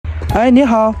哎，你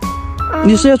好，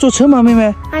你是要坐车吗，妹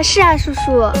妹？啊，是啊，叔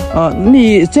叔。啊，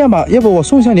你这样吧，要不我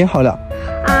送下你好了。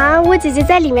啊，我姐姐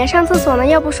在里面上厕所呢，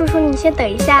要不叔叔你先等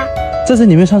一下。在这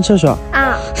里面上厕所？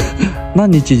啊。那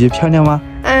你姐姐漂亮吗？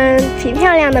挺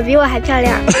漂亮的，比我还漂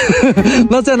亮。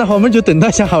那这样的话，我们就等她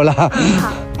一下好了。好。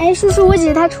哎，叔叔，我姐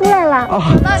姐她出来了。哦，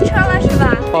到车了是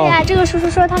吧？对呀，这个叔叔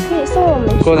说他可以送我们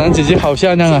去。果然姐姐好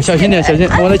漂亮啊！小心点，小心，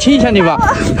我来亲一下你吧。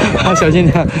好，小心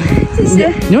点。谢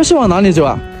谢。你们是往哪里走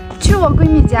啊？去我闺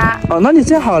蜜家。哦，那你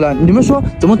这样好了，你们说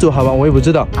怎么走好吧？我也不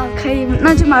知道。哦，可以，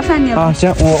那就麻烦你了。啊，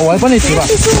行，我来帮你提吧。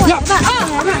叔叔，我来吧。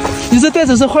你这袋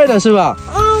子是坏的是吧？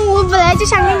我本来就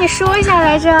想跟你说一下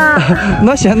来着。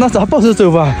那行，那咱抱着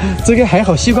走吧。这个还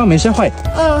好，西瓜没摔坏。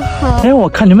好。哎，我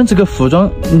看你们这个服装，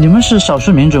你们是少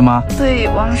数民族吗？对，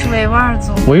我们是维吾尔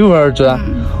族。维吾尔族啊？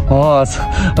哦，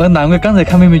难怪刚才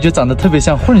看妹妹就长得特别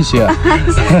像混血。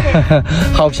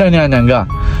好漂亮啊，两个。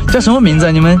叫什么名字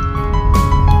啊？你们？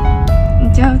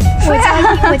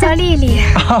我叫丽丽。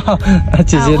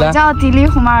姐姐呢？我叫迪丽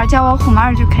虎马尔，叫我虎马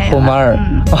尔就可以了。虎马尔。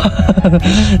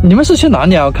你们是去哪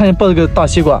里啊？我看见抱着个大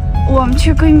西瓜。我们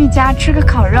去闺蜜家吃个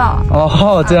烤肉。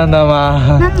哦，这样的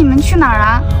吗？那你们去哪儿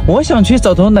啊？我想去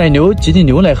找头奶牛挤点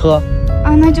牛奶喝。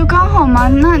啊，那就刚好嘛。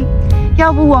那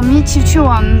要不我们一起去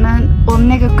我们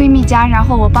那个闺蜜家，然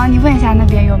后我帮你问一下那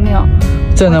边有没有。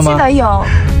这样的吗？记得有。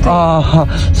啊，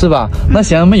是吧？那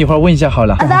行，我们一会儿问一下好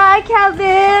了。好的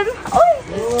 ，Kevin。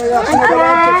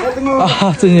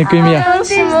啊，这是你闺蜜啊。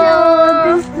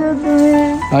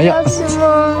哎呀。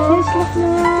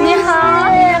你好。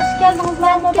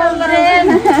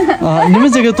啊，你们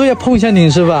这个都要碰一下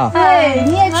脸是吧？对，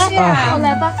你也去啊。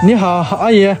来吧。你好，阿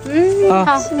姨。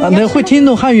好。能会听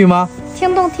懂汉语吗？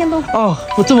听懂。哦，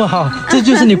这么好，这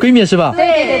就是你闺蜜是吧？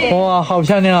对。哇，好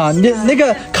漂亮啊！你那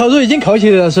个烤肉已经烤起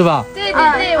来了是吧？对，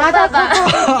我爸爸。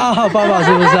啊，爸爸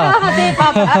是不是啊？对，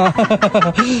爸爸。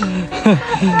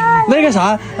那个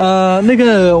啥，那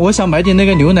个我想买点那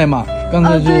个牛奶嘛，刚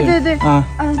才就对。啊。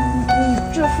你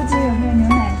这附近有没有牛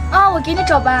奶？啊，我给你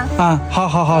找吧。啊，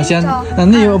好，行，那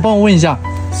你帮我问一下。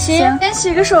行，先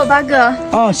洗个手吧，哥。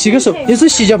哦，洗个手，你是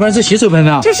洗脚盆还是洗手盆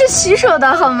啊？这是洗手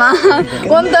的好吗？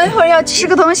我们等一会儿要吃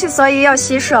个东西，所以要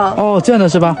洗手。哦，这样的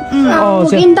是吧？我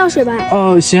给你倒水吧。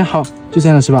哦，行，好，就这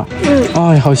样的是吧？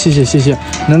哎，好，谢谢。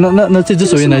那这只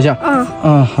手也拿一下。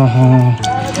好。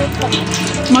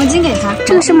毛巾给他。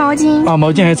这个是毛巾。啊，毛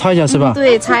巾还擦一下是吧？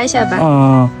对，擦一下吧。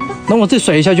那我再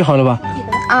甩一下就好了吧？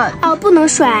不能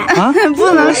甩啊，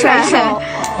不能甩。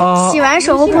洗完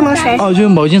手后不能甩手。哦，就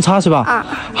用毛巾擦是吧？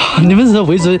你们这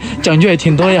维族讲究也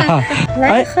挺多呀。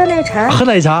来喝奶茶。喝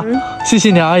奶茶，谢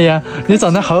谢你阿姨，你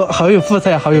长得好有富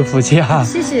态，好有福气啊。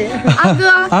谢谢。阿哥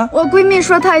啊，我闺蜜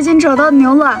说她已经找到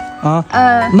牛了。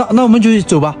那我们就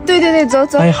走吧。对，走。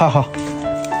哎，好。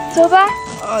走吧。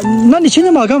那你牵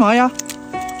着马干嘛呀？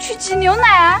去挤牛奶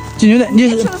啊。挤牛奶，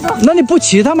那你不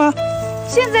骑它吗？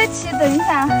现在骑，等一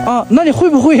下。那你会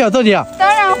不会呀？到底啊？当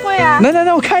然会啊。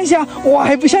来，我看一下，我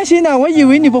还不相信呢，我以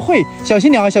为你不会。小心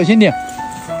点啊，小心点。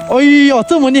哎呦，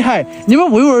这么厉害！你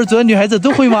们维吾尔族的女孩子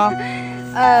都会吗？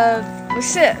不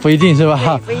是。不一定是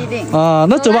吧？不一定。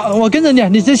那走吧，我跟着你，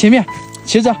你在前面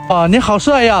骑着。你好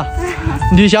帅呀，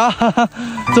女侠！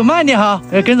走慢点哈，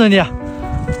要跟着你。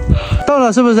到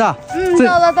了是不是啊？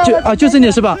到了。就这里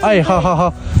是吧？哎，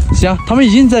好，行，他们已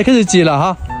经在开始挤了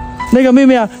哈。那个妹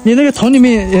妹啊，你那个从里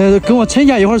面给我称一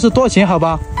下一会儿是多少钱好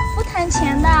吧？不谈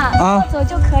钱的，走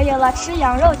就可以了，吃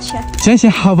羊肉去。行，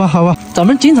好吧。咱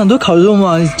们经常都烤肉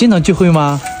吗？经常聚会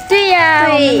吗？对呀，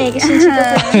我们每个星期都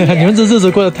会。你们这日子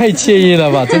过得太惬意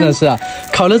了吧？真的是啊。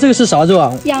烤的这个是啥肉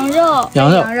啊？羊肉。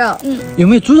有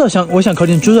没有猪肉？我想烤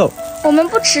点猪肉。我们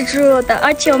不吃猪肉的，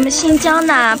而且我们新疆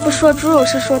呢不说猪肉，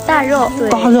是说大肉。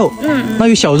大肉。那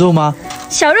有小肉吗？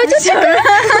小肉就小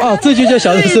肉。这就叫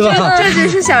小肉是吧？这就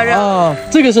是小肉。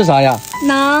这个是啥呀？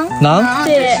馕。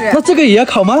对。那这个也要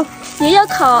烤吗？也要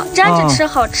烤，蘸着吃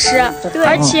好吃。对。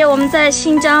而且我们在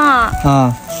新疆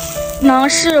馕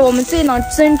是我们最能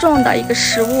尊重的一个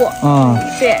食物。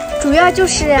对，主要就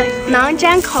是馕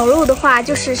蘸烤肉的话，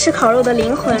就是吃烤肉的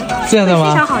灵魂。这样的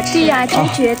吗？非常好吃。对呀，真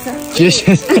绝子。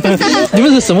你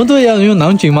们是什么都要用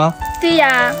馕菌吗？对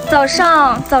呀，早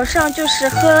上就是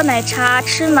喝奶茶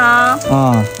吃馕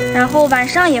然后晚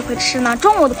上也会吃馕，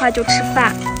中午的话就吃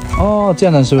饭。这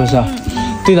样的是不是？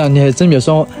对了，你还真别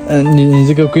说，你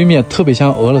这个闺蜜特别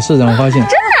像俄罗斯人，我发现。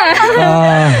真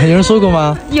的？有人说过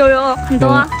吗？有很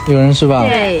多。有人是吧？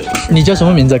对。你叫什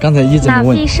么名字？刚才一直没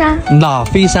问。哪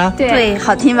飞山。对，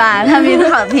好听吧？他名字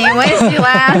好听，我也喜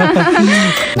欢。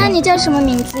那你叫什么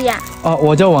名字呀？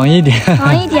我叫王一点。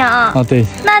王一点啊。对。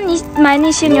那你买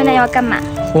那些牛奶要干嘛？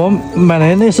我买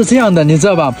来那是这样的，你知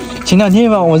道吧？前2天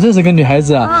吧，我认识个女孩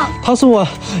子啊，她说我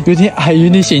有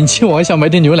点嫌弃我，想买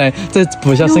点牛奶再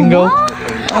补一下身高。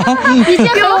已经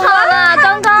很好了，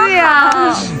刚刚好。对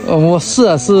呀，我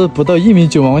是不到1.9米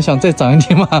嘛，我想再长一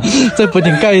点嘛，再补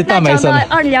点钙大买啥的。长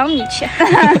到2米去。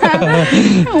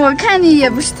我看你也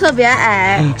不是特别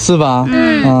矮，是吧？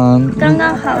刚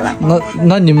刚好了。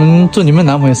那你们做你们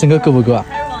男朋友身高够不够啊？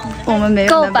我们没有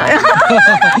够吧？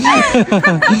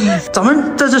咱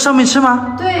们在这上面吃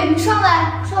吗？对，你上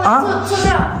来坐这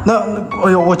儿。那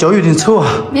哎呦，我脚有点臭啊。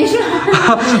没事。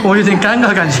我有点尴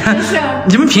尬感觉。没事。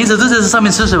你们平时都在这上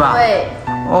面吃是吧？对。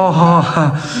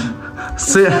哦，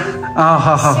是啊，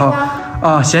好。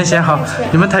哦，行好，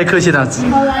你们太客气了。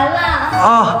我来了。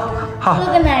哦，好。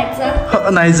喝个奶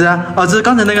子。奶子啊？哦，这是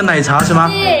刚才那个奶茶是吗？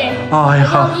对。哦，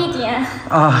好。用一点。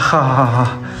啊，好。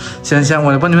行，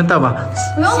我来帮你们倒吧。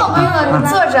不用了，你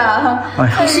坐着。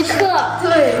很适合。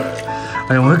对。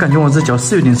哎呀，我感觉我这脚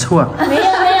是有点臭啊。没有。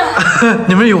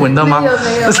你们有闻到吗？没有。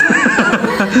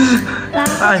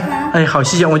哎，好，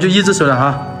谢谢，我就1只手了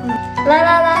哈。来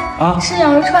啊，吃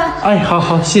羊肉串。哎，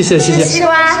好，谢谢。西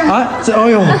瓜。啊，哎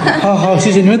呦，好，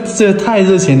谢谢你们，这太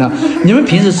热情了。你们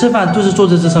平时吃饭都是坐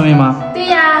在这上面吗？对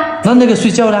呀。那个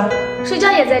睡觉呢？睡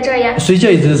觉也在这呀。睡觉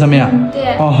也在这上面啊？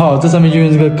对。哦，好，这上面就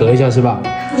用这个隔一下是吧？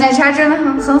奶茶真的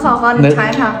很好喝，你尝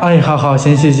一尝。哎，好，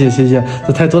行，谢谢，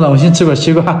这太多了，我先吃块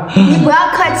西瓜。你不要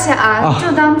客气啊，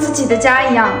就当自己的家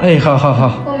一样。哎，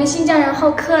好。我们新疆人好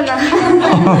客呢。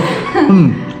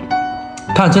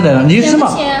看真的了，你吃吗？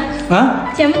甜啊？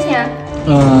甜不甜？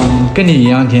跟你一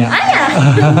样甜。哎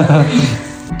呀。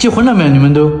结婚了没有？你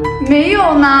们都？没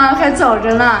有呢，还早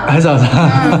着呢。还早着。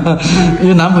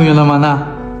有男朋友了吗？那？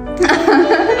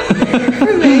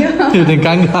没有。有点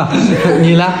尴尬。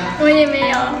你呢？我也没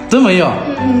有。真没有？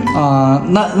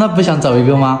那不想找一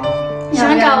个吗？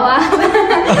想找啊。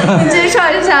你介绍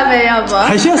一下呗，要不？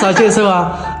还需要啥介绍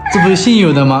啊？这不是现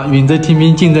有的吗？远在天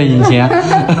边，近在眼前。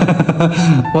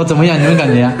我怎么样？你们感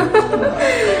觉？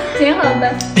挺好的。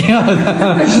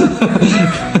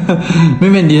妹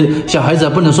妹，你小孩子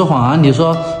不能说谎啊！你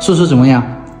说叔叔怎么样？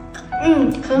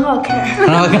很好看。很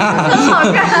好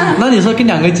看。那你说跟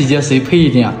2个姐姐谁配一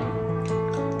点啊？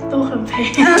都很配。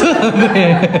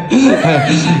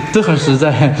都很实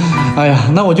在。哎呀，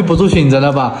那我就不做选择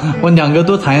了吧，我2个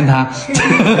都谈一谈。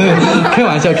开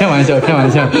玩笑。大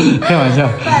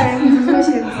人不做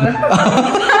选择。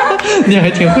你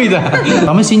还挺会的。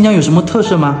咱们新疆有什么特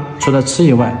色吗？除了吃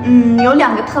以外？有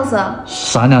2个特色。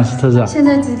啥2个特色？现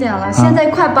在几点了？现在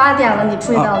快8点了，你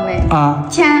注意到没？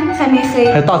天还没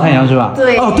黑。还大太阳是吧？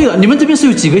对。哦，对了，你们这边是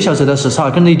有几个小时的时差？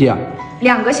跟内地啊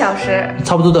？2个小时。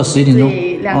差不多到11点钟。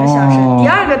对，2个小时。第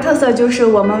2个特色就是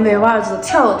我们维吾尔族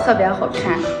跳舞特别好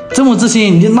看。这么自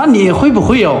信，那你会不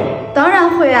会哦？当然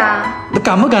会啊。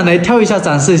敢不敢来跳一下，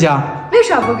展示一下？为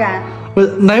啥不敢？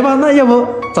来吧，那要不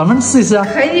咱们试一试啊？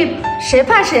可以，谁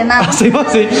怕谁呢？谁怕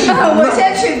谁？我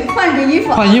先去换个衣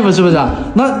服。换衣服是不是？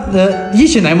那一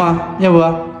起来吗？要不？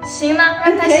行了，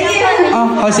让他先换。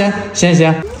好，行。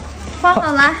换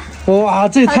好了。哇，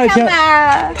这太漂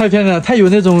亮了，太有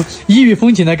那种异域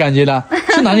风情的感觉了。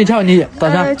去哪里跳？你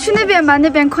打算？去那边吧，那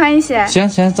边宽一些。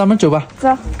行，咱们走吧。走。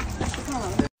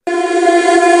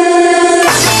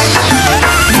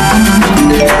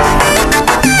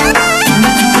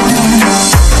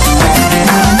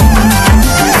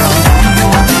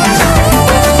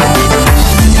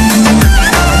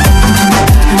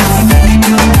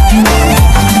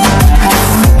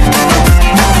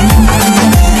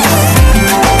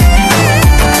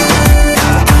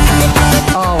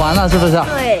是不是？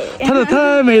对，跳得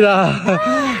太美了，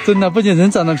真的，不仅人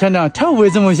长得漂亮，跳舞也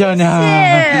这么漂亮。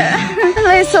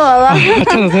累死我了，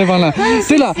跳得太棒了。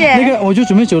对了，那个我就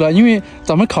准备走了，因为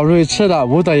咱们烤肉也吃了，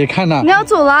舞蹈也看了。你要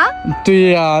走了？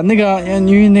对呀，那个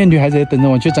因为那女孩子也等着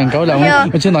我去长高了，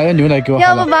我去拿个牛奶给我。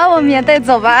要不把我们也带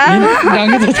走吧？你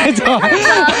2个都带走。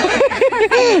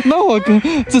那我跟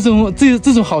这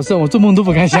种好事，我做梦都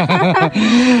不敢想。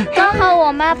刚好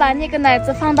我妈把那个奶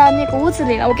子放到那个屋子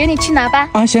里了，我给你去拿吧。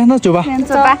行，那走吧。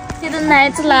走吧。你的奶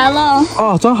子来了。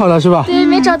哦，装好了是吧？对，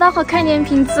没找到好看点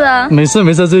瓶子。没事，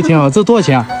这挺好。这多少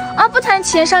钱啊？不谈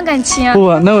钱伤感情。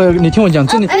不，那你听我讲，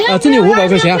这里500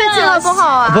块钱。客气了不好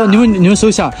啊。不，你们收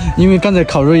下，因为刚才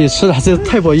烤肉也吃了，这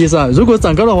太不好意思了。如果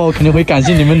长高的话，我肯定会感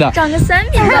谢你们的。长个3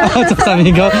米高。长3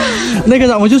米高。那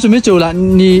个我就准备走了，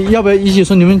你要不要一起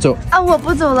送你们走？我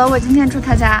不走了，我今天住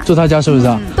他家。住他家是不是？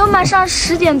都马上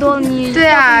10点多了，你对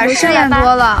啊，10点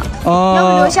多了。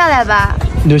要不留下来吧？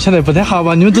留下来不太好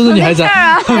吧？你们都是女孩子，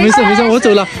没事没事，我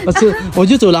走了，我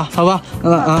就走了，好吧？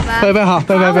拜拜，好，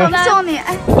拜拜拜。送你，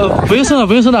不用送了，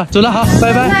不用送了，走了，好，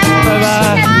拜拜拜拜。